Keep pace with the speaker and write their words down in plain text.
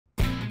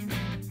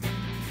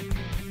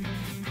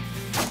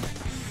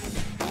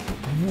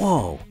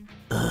Whoa.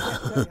 I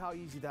can't tell you how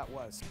easy that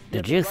was.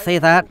 Did you see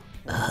that?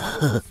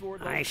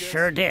 I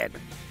sure did.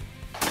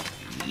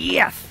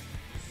 Yes!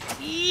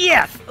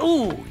 Yes!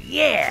 Ooh,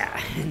 yeah!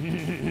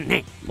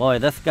 Boy,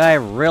 this guy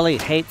really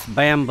hates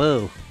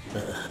bamboo.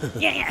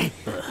 Yeah,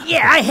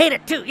 I hate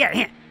it too.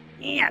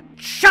 Yeah,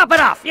 chop it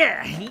off.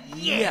 Yeah.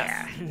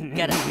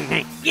 Get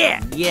it. Yeah.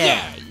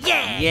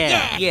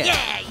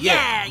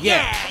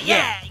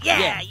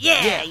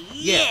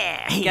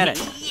 Get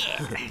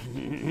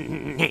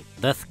it.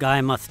 This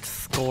guy must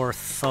score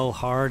so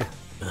hard.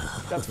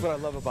 That's what I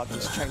love about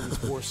this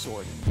Chinese war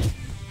sword.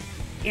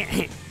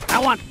 Yeah. I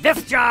want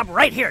this job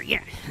right here.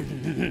 Yeah.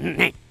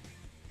 Do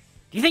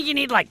you think you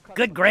need like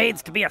good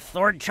grades to be a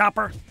sword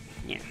chopper?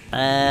 Yeah.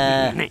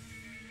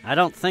 I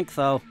don't think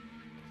so.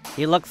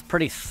 He looks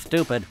pretty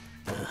stupid.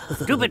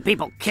 Stupid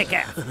people kick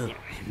ass.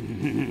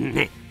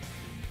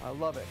 I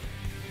love it.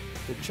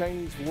 The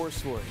Chinese war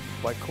sword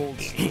by Cold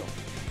Steel.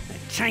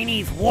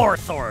 Chinese war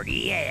sword,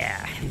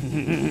 yeah.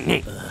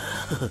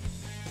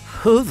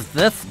 Who's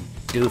this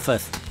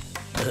doofus?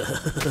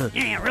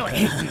 Yeah, really.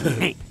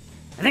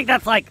 I think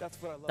that's like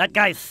that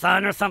guy's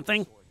son or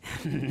something.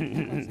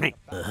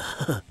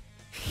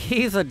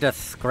 He's a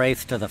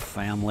disgrace to the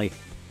family.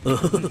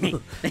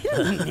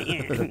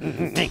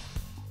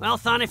 Well,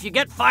 son, if you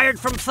get fired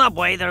from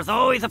Subway, there's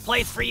always a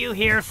place for you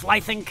here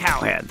slicing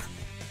cowheads.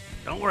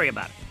 Don't worry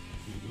about it.